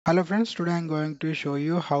Hello friends, today I'm going to show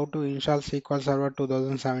you how to install SQL Server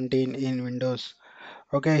 2017 in Windows.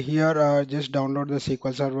 Okay, here just download the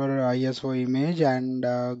SQL Server ISO image and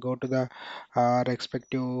go to the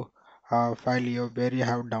respective file where you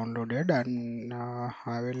have downloaded, and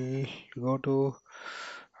I will go to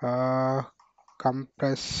uh,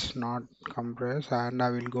 compress, not compress, and I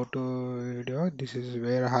will go to video. This is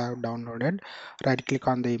where I have downloaded. Right click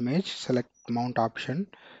on the image, select mount option.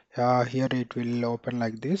 Here it will open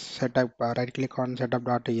like this. Setup, right click on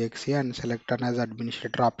setup.exe and select run as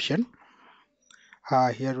administrator option.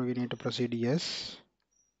 Here we need to proceed yes.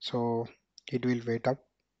 So it will wait up.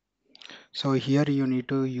 So here you need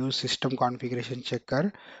to use system configuration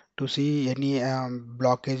checker to see any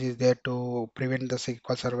blockage is there to prevent the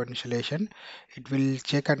SQL Server installation. It will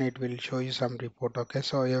check and it will show you some report. Okay,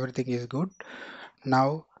 so everything is good.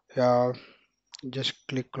 Now uh, just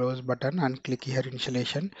click close button and click here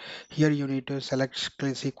installation. Here you need to select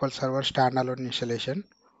SQL Server standalone installation.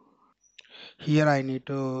 Here I need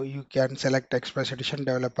to, you can select Express Edition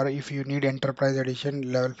Developer. If you need Enterprise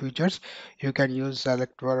Edition level features, you can use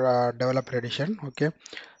select for Developer Edition. Okay,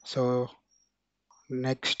 so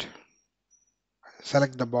next,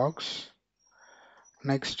 select the box.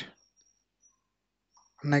 Next,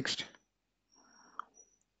 next.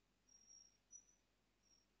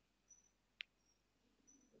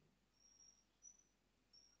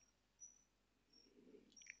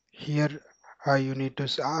 Here you need to,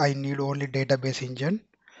 I need only database engine,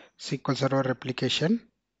 SQL Server replication.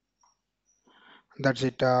 That's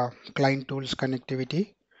it. Client tools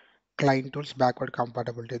connectivity, client tools backward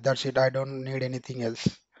compatibility. That's it. I don't need anything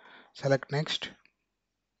else. Select next.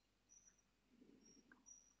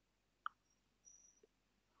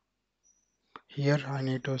 Here I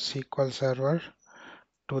need to SQL Server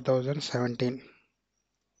 2017.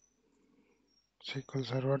 SQL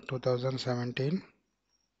Server 2017.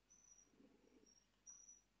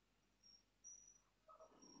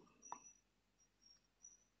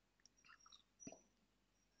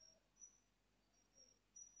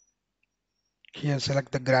 Here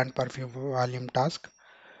select the grant perfume volume task.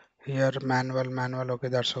 Here manual. Okay,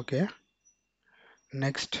 that's okay.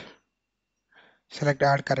 Next, select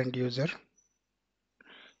add current user.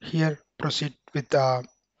 Here proceed with the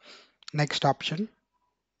next option.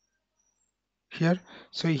 Here,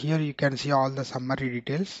 so here you can see all the summary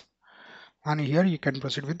details, and here you can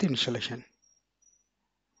proceed with the installation.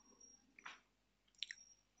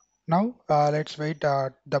 Now let's wait.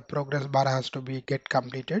 The progress bar has to be get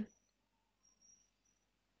completed.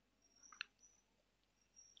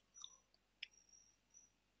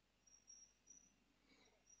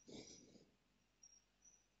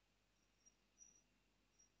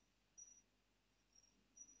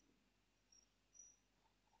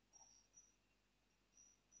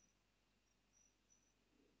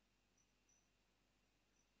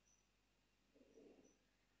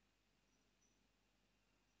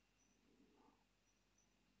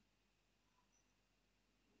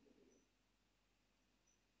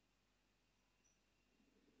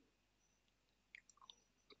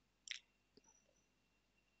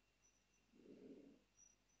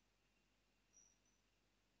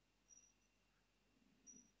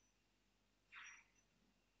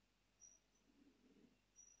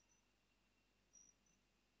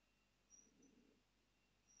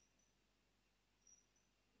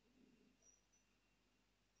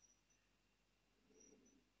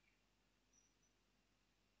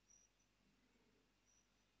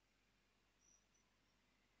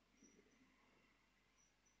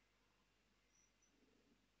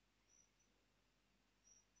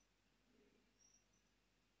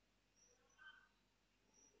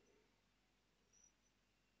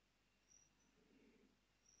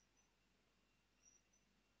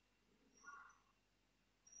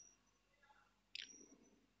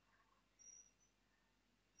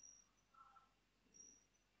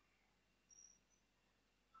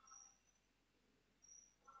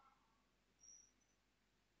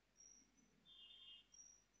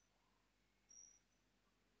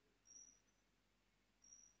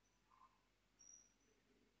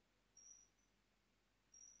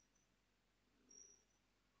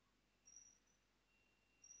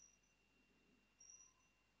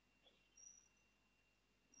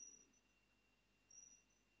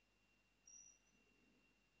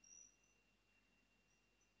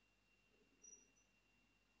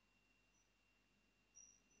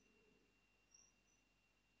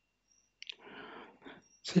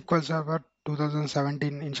 SQL Server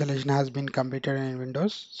 2017 installation has been completed in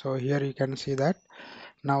Windows. So here you can see that.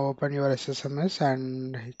 Now open your SSMS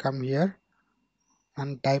and come here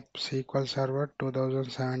and type SQL Server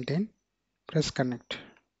 2017. Press connect.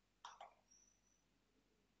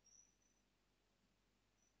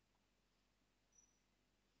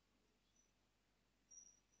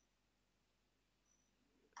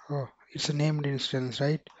 Oh, it's a named instance,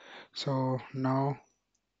 right? So now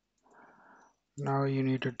you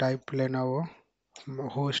need to type Lenovo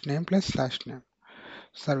host name plus slash name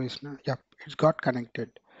service name. Yep, it's got connected.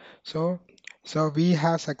 So we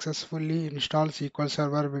have successfully installed SQL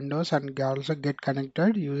Server Windows and also get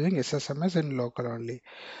connected using SSMS in local only.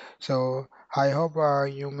 So I hope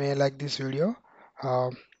you may like this video.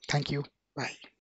 Thank you. Bye.